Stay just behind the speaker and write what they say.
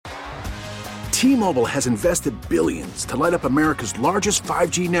T-Mobile has invested billions to light up America's largest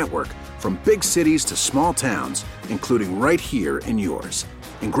 5G network, from big cities to small towns, including right here in yours.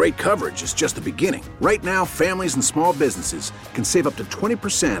 And great coverage is just the beginning. Right now, families and small businesses can save up to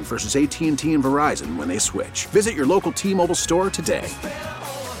 20% versus AT&T and Verizon when they switch. Visit your local T-Mobile store today.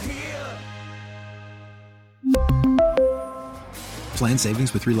 Plan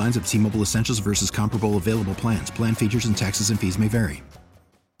savings with 3 lines of T-Mobile Essentials versus comparable available plans. Plan features and taxes and fees may vary.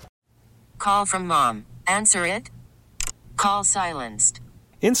 Call from mom. Answer it. Call silenced.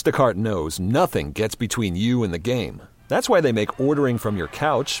 Instacart knows nothing gets between you and the game. That's why they make ordering from your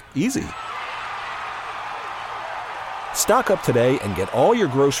couch easy. Stock up today and get all your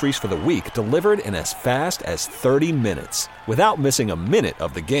groceries for the week delivered in as fast as 30 minutes without missing a minute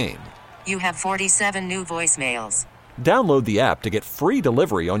of the game. You have 47 new voicemails. Download the app to get free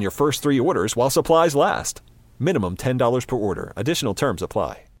delivery on your first 3 orders while supplies last. Minimum $10 per order. Additional terms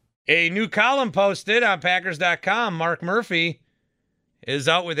apply. A new column posted on Packers.com. Mark Murphy is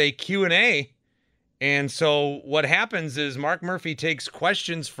out with a Q&A. And so what happens is Mark Murphy takes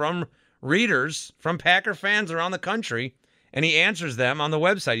questions from readers, from Packer fans around the country, and he answers them on the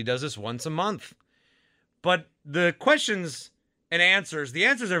website. He does this once a month. But the questions and answers, the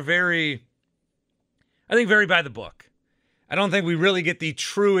answers are very by the book. I don't think we really get the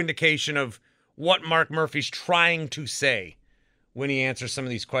true indication of what Mark Murphy's trying to say when he answers some of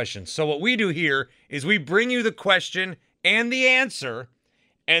these questions. So what we do here is we bring you the question and the answer,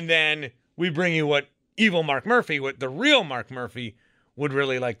 and then we bring you what evil Mark Murphy, what the real Mark Murphy would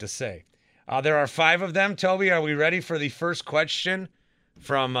really like to say. There are 5 of them. Toby, are we ready for the first question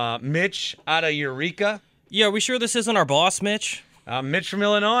from Mitch out of Eureka? Yeah, are we sure this isn't our boss, Mitch? Mitch from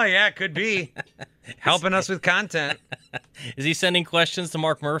Illinois, yeah, it could be. Helping us with content. Is he sending questions to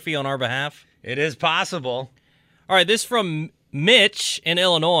Mark Murphy on our behalf? It is possible. All right, this from Mitch in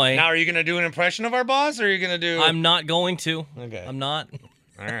Illinois. Now, are you going to do an impression of our boss, or are you going to do... I'm not going to. Okay. I'm not.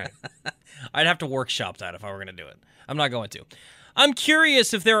 All right. I'd have to workshop that if I were going to do it. I'm not going to. I'm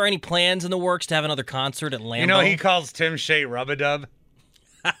curious if there are any plans in the works to have another concert at Lambeau. You know, he calls Tim Shea Rub-a-Dub.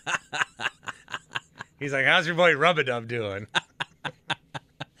 He's like, how's your boy Rub-a-Dub doing?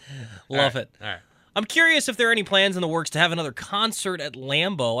 Love it. All right. I'm curious if there are any plans in the works to have another concert at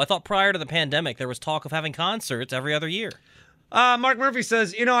Lambeau. I thought prior to the pandemic there was talk of having concerts every other year. Mark Murphy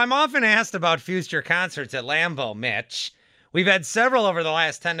says, I'm often asked about future concerts at Lambeau, Mitch. We've had several over the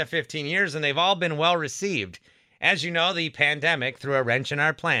last 10 to 15 years, and they've all been well received. As you know, the pandemic threw a wrench in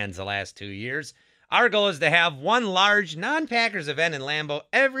our plans the last 2 years. Our goal is to have one large non-Packers event in Lambeau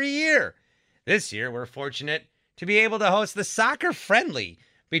every year. This year, we're fortunate to be able to host the soccer friendly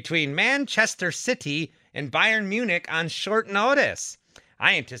between Manchester City and Bayern Munich on short notice.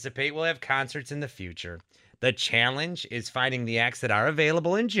 I anticipate we'll have concerts in the future. The challenge is finding the acts that are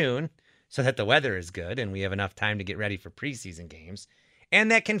available in June so that the weather is good and we have enough time to get ready for preseason games,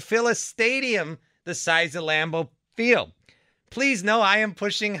 and that can fill a stadium the size of Lambeau Field. Please know I am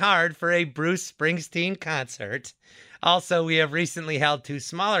pushing hard for a Bruce Springsteen concert. Also, we have recently held 2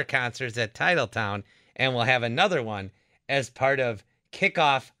 smaller concerts at Titletown, and we'll have another one as part of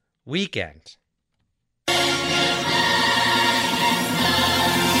Kickoff Weekend.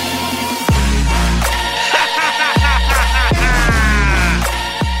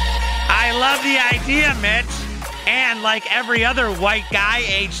 I love the idea, Mitch. And like every other white guy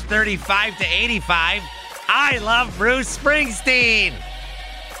aged 35 to 85, I love Bruce Springsteen.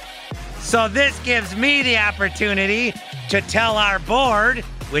 So this gives me the opportunity to tell our board,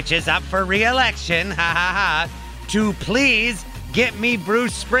 which is up for re-election, to please get me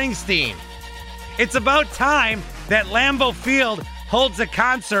Bruce Springsteen. It's about time that Lambeau Field holds a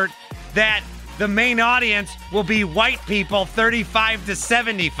concert that the main audience will be white people 35 to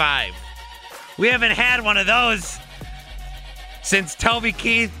 75. We haven't had one of those since Toby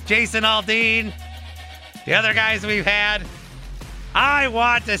Keith, Jason Aldean, the other guys we've had. I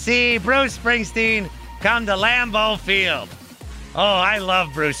want to see Bruce Springsteen come to Lambeau Field. Oh, I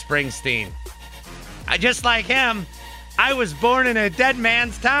love Bruce Springsteen. Just like him, I was born in a dead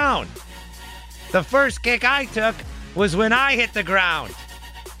man's town. The first kick I took was when I hit the ground.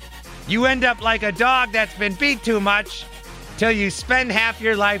 You end up like a dog that's been beat too much till you spend half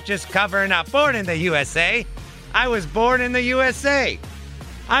your life just covering up. Born in the USA. I was born in the USA.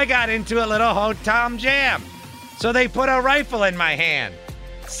 I got into a little Hot Jam. So they put a rifle in my hand.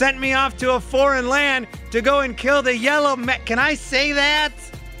 Sent me off to a foreign land to go and kill the yellow Can I say that?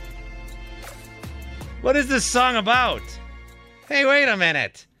 What is this song about? Hey, wait a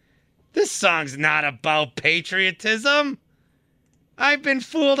minute. This song's not about patriotism. I've been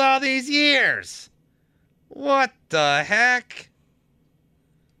fooled all these years. What the heck?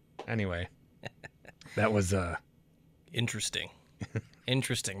 Anyway. That was Interesting.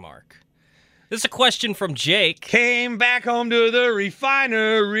 Interesting, Mark. This is a question from Jake. Came back home to the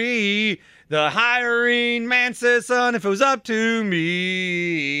refinery. The hiring man says, son, if it was up to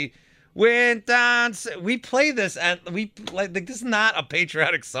me. Went on. We play this at this is not a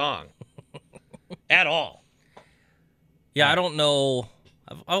patriotic song at all. Yeah, I don't know.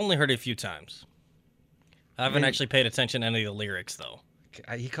 I've only heard it a few times. I haven't actually paid attention to any of the lyrics, though.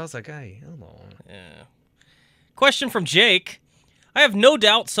 He calls that guy. Hello. Yeah. Question from Jake. I have no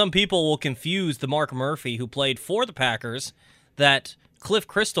doubt some people will confuse the Mark Murphy who played for the Packers that Cliff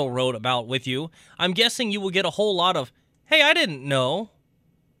Crystal wrote about with you. I'm guessing you will get a whole lot of, hey, I didn't know. ...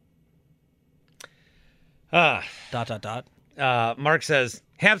 Mark says,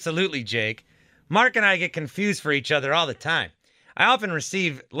 absolutely, Jake. Mark and I get confused for each other all the time. I often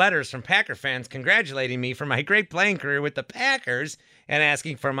receive letters from Packer fans congratulating me for my great playing career with the Packers and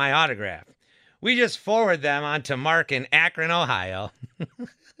asking for my autograph. We just forward them on to Mark in Akron, Ohio.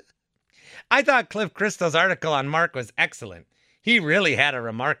 I thought Cliff Crystal's article on Mark was excellent. He really had a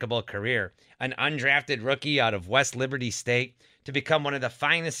remarkable career. An undrafted rookie out of West Liberty State to become one of the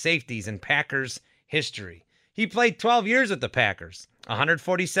finest safeties in Packers history. He played 12 years with the Packers.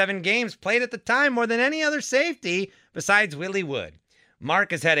 147 games played at the time, more than any other safety besides Willie Wood.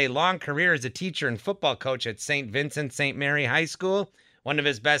 Mark has had a long career as a teacher and football coach at St. Vincent St. Mary High School. One of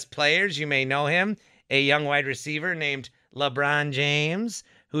his best players, you may know him, a young wide receiver named LeBron James,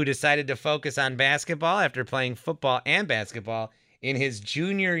 who decided to focus on basketball after playing football and basketball in his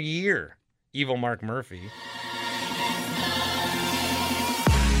junior year. Evil Mark Murphy.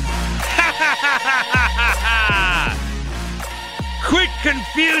 Quit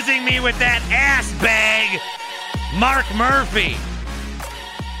confusing me with that ass bag, Mark Murphy.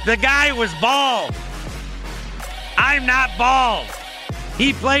 The guy was bald. I'm not bald.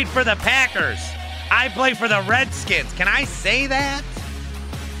 He played for the Packers. I play for the Redskins. Can I say that?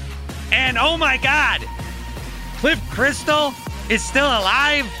 And oh my God, Cliff Crystal is still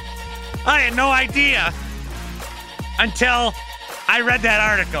alive? I had no idea until I read that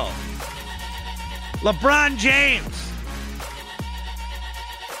article. LeBron James,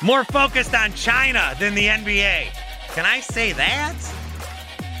 more focused on China than the NBA. Can I say that?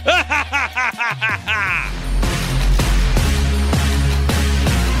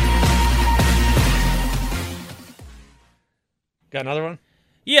 Got another one?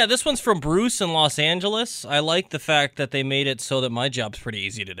 Yeah, this one's from Bruce in Los Angeles. I like the fact that they made it so that my job's pretty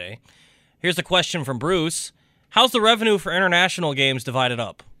easy today. Here's a question from Bruce. How's the revenue for international games divided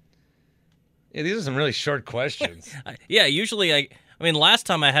up? Yeah, these are some really short questions. Yeah, usually, I mean, last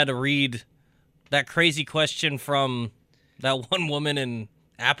time I had to read that crazy question from that one woman in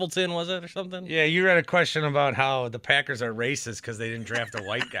Appleton, was it, or something? Yeah, you read a question about how the Packers are racist because they didn't draft a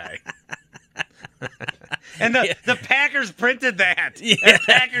white guy. And the Packers printed that. Yeah. At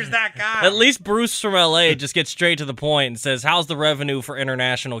Packers.com. At least Bruce from LA just gets straight to the point and says, how's the revenue for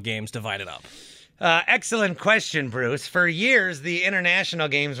international games divided up? Excellent question, Bruce. For years, the international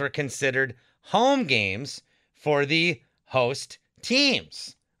games were considered home games for the host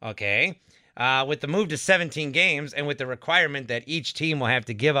teams. Okay? With the move to 17 games and with the requirement that each team will have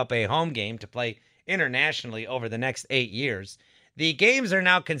to give up a home game to play internationally over the next 8 years, the games are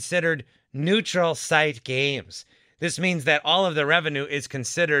now considered neutral site games. This means that all of the revenue is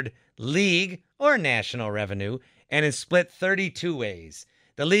considered league or national revenue and is split 32 ways.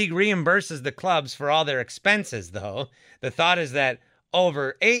 The league reimburses the clubs for all their expenses, though. The thought is that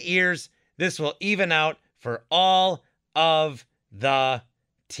over 8 years, this will even out for all of the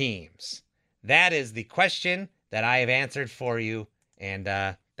teams. That is the question that I have answered for you, and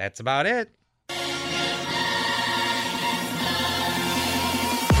that's about it.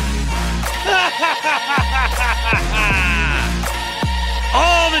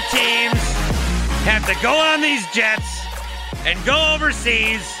 All the teams have to go on these jets and go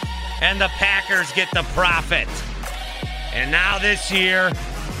overseas, and the Packers get the profit. And now this year,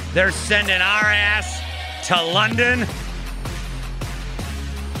 they're sending our ass to London.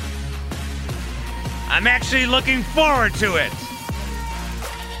 I'm actually looking forward to it.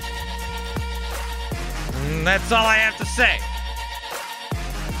 And that's all I have to say.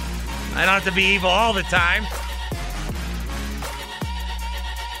 I don't have to be evil all the time.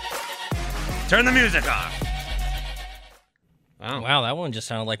 Turn the music off. Wow, that one just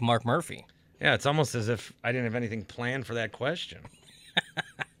sounded like Mark Murphy. Yeah, it's almost as if I didn't have anything planned for that question.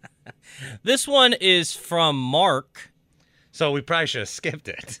 This one is from Mark. So we probably should have skipped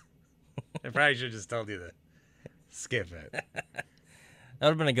it. I probably should have just told you to skip it. That would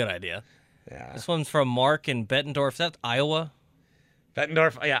have been a good idea. Yeah. This one's from Mark in Bettendorf. Is that Iowa?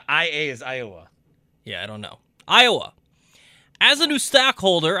 Bettendorf, yeah, IA is Iowa. Yeah, I don't know. Iowa. As a new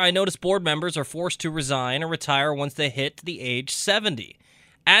stockholder, I noticed board members are forced to resign or retire once they hit the age 70.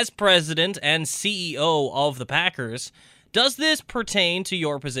 As president and CEO of the Packers, does this pertain to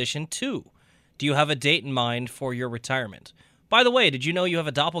your position too? Do you have a date in mind for your retirement? By the way, did you know you have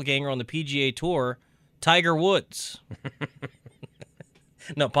a doppelganger on the PGA Tour, Tiger Woods?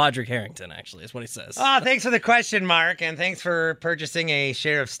 No, Padraig Harrington, actually, is what he says. Oh, thanks for the question, Mark, and thanks for purchasing a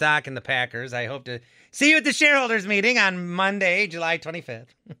share of stock in the Packers. I hope to see you at the shareholders meeting on Monday, July 25th.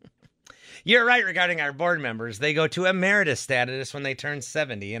 You're right regarding our board members. They go to emeritus status when they turn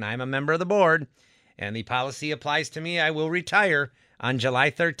 70, and I'm a member of the board, and the policy applies to me. I will retire on July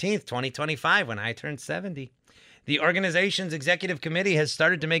 13th, 2025, when I turn 70. The organization's executive committee has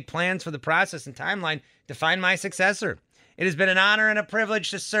started to make plans for the process and timeline to find my successor. It has been an honor and a privilege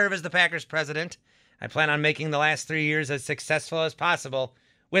to serve as the Packers president. I plan on making the last 3 years as successful as possible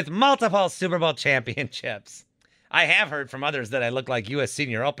with multiple Super Bowl championships. I have heard from others that I look like U.S.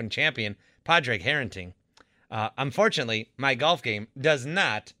 Senior Open champion Padraig Harrington. Unfortunately, my golf game does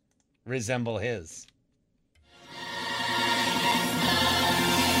not resemble his.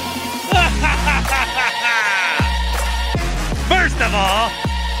 First of all,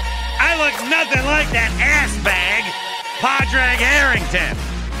 I look nothing like that ass bag, Padraig Harrington.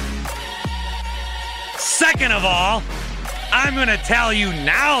 Second of all, I'm going to tell you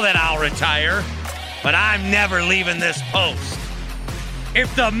now that I'll retire, but I'm never leaving this post.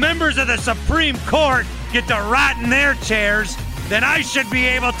 If the members of the Supreme Court get to rot in their chairs, then I should be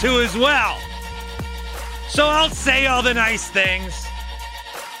able to as well. So I'll say all the nice things,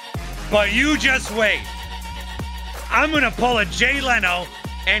 but you just wait. I'm going to pull a Jay Leno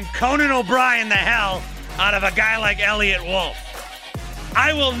and Conan O'Brien the hell out of a guy like Elliot Wolf.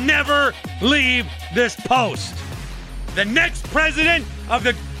 I will never leave this post. The next president of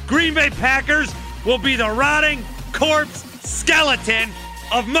the Green Bay Packers will be the rotting corpse skeleton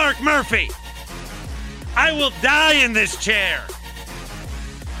of Mark Murphy. I will die in this chair.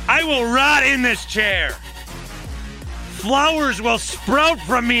 I will rot in this chair. Flowers will sprout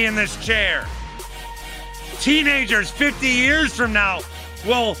from me in this chair. Teenagers 50 years from now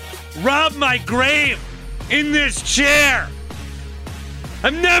will rob my grave in this chair.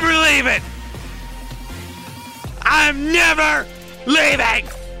 I'm never leaving. I'm never leaving.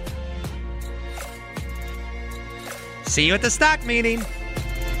 See you at the stock meeting.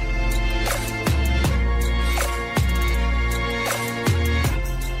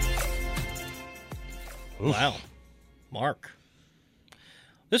 Wow. Mark.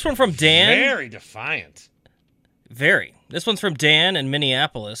 This one from Dan. Very defiant. Very. This one's from Dan in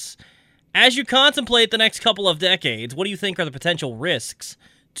Minneapolis. As you contemplate the next couple of decades, what do you think are the potential risks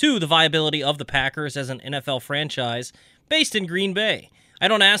to the viability of the Packers as an NFL franchise based in Green Bay? I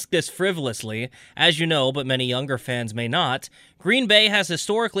don't ask this frivolously, as you know, but many younger fans may not. Green Bay has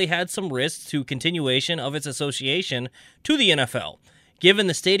historically had some risks to continuation of its association to the NFL. Given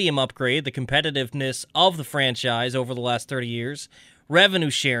the stadium upgrade, the competitiveness of the franchise over the last 30 years, revenue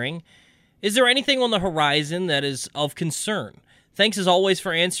sharing, is there anything on the horizon that is of concern? Thanks as always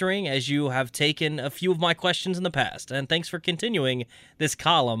for answering, as you have taken a few of my questions in the past, and thanks for continuing this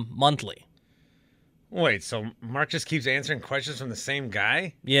column monthly. Wait, so Mark just keeps answering questions from the same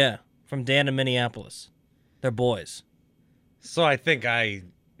guy? Yeah, from Dan in Minneapolis. They're boys. So I think I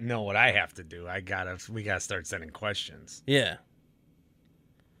know what I have to do. We gotta start sending questions. Yeah.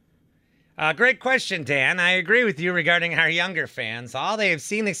 Great question, Dan. I agree with you regarding our younger fans. All they have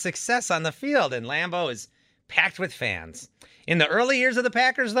seen is success on the field, and Lambeau is packed with fans. In the early years of the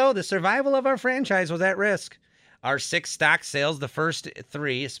Packers, though, the survival of our franchise was at risk. Our 6 stock sales, the first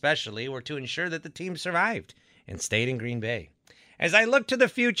 3 especially, were to ensure that the team survived and stayed in Green Bay. As I look to the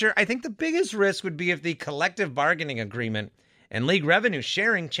future, I think the biggest risk would be if the collective bargaining agreement and league revenue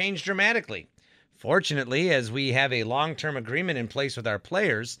sharing changed dramatically. Fortunately, as we have a long-term agreement in place with our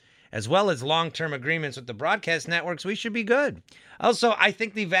players, as well as long-term agreements with the broadcast networks, we should be good. Also, I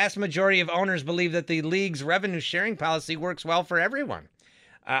think the vast majority of owners believe that the league's revenue sharing policy works well for everyone.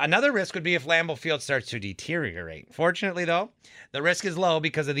 Another risk would be if Lambeau Field starts to deteriorate. Fortunately, though, the risk is low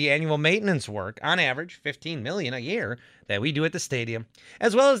because of the annual maintenance work, on average $15 million a year, that we do at the stadium,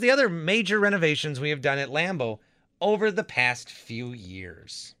 as well as the other major renovations we have done at Lambeau over the past few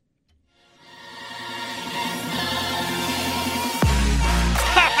years.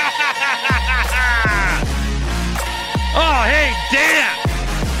 Oh, hey, Dan!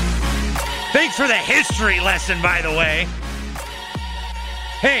 Thanks for the history lesson, by the way.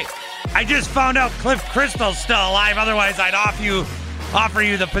 Hey, I just found out Cliff Crystal's still alive. Otherwise, I'd offer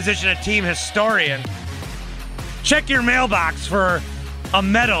you the position of team historian. Check your mailbox for a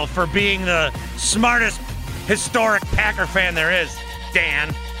medal for being the smartest historic Packer fan there is,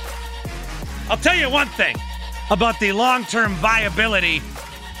 Dan. I'll tell you one thing about the long-term viability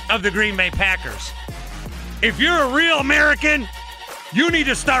of the Green Bay Packers. If you're a real American, you need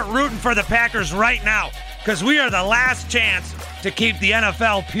to start rooting for the Packers right now, because we are the last chance to keep the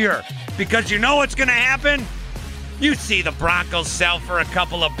NFL pure. Because you know what's going to happen? You see the Broncos sell for a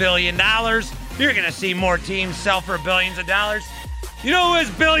couple of $1 billion. You're going to see more teams sell for billions of dollars. You know who has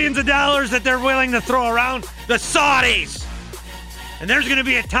billions of dollars that they're willing to throw around? The Saudis. And there's going to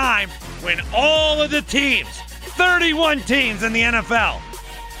be a time when all of the teams, 31 teams in the NFL,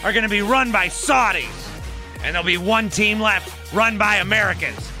 are going to be run by Saudis. And there'll be one team left run by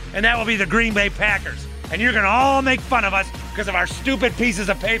Americans. And that will be the Green Bay Packers. And you're going to all make fun of us because of our stupid pieces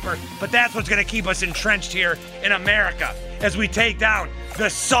of paper. But that's what's going to keep us entrenched here in America as we take down the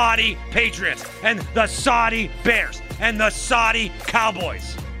Saudi Patriots and the Saudi Bears and the Saudi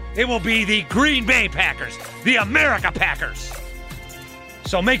Cowboys. It will be the Green Bay Packers, the America Packers.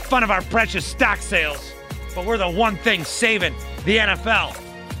 So make fun of our precious stock sales, but we're the one thing saving the NFL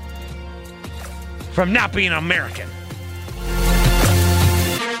from not being American.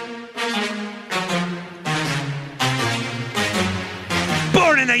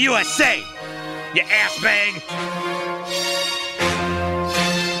 Born in the USA, you ass bag.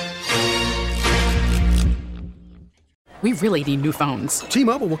 We really need new phones.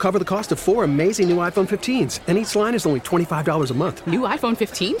 T-Mobile will cover the cost of 4 amazing new iPhone 15s, and each line is only $25 a month. New iPhone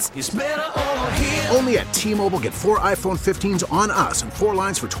 15s? It's better over here. Only at T-Mobile, get 4 iPhone 15s on us and 4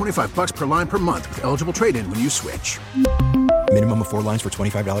 lines for $25 per line per month with eligible trade-in when you switch. Minimum of 4 lines for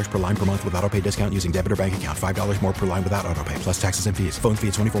 $25 per line per month with autopay discount using debit or bank account. $5 more per line without autopay, plus taxes and fees. Phone fee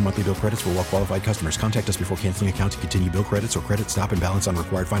at 24 monthly bill credits for well-qualified customers. Contact us before canceling account to continue bill credits or credit stop and balance on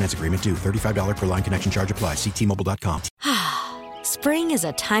required finance agreement due. $35 per line connection charge applies. See T-Mobile.com. Spring is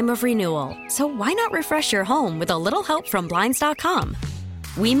a time of renewal, so why not refresh your home with a little help from Blinds.com?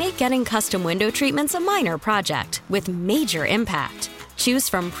 We make getting custom window treatments a minor project with major impact. Choose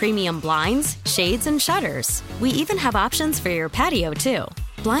from premium blinds, shades, and shutters. We even have options for your patio, too.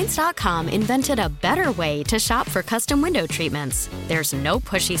 Blinds.com invented a better way to shop for custom window treatments. There's no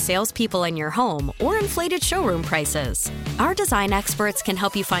pushy salespeople in your home or inflated showroom prices. Our design experts can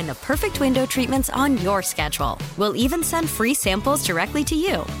help you find the perfect window treatments on your schedule. We'll even send free samples directly to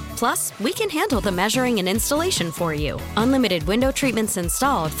you. Plus, we can handle the measuring and installation for you. Unlimited window treatments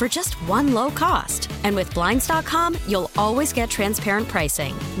installed for just one low cost. And with Blinds.com, you'll always get transparent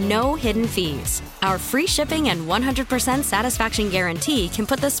pricing. No hidden fees. Our free shipping and 100% satisfaction guarantee can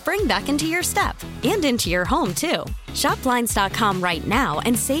put the spring back into your step and into your home, too. Shop Blinds.com right now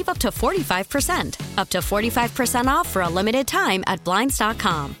and save up to 45%. Up to 45% off for a limited time at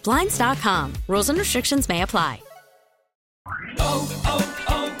Blinds.com. Blinds.com. Rules and restrictions may apply.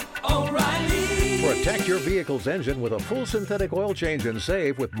 Protect your vehicle's engine with a full synthetic oil change and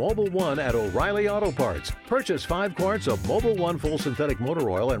save with Mobil 1 at O'Reilly Auto Parts. Purchase 5 quarts of Mobil 1 full synthetic motor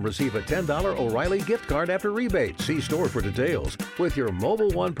oil and receive a $10 O'Reilly gift card after rebate. See store for details. With your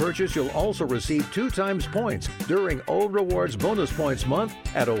Mobil 1 purchase, you'll also receive 2 times points during O Rewards Bonus Points Month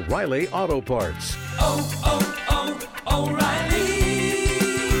at O'Reilly Auto Parts.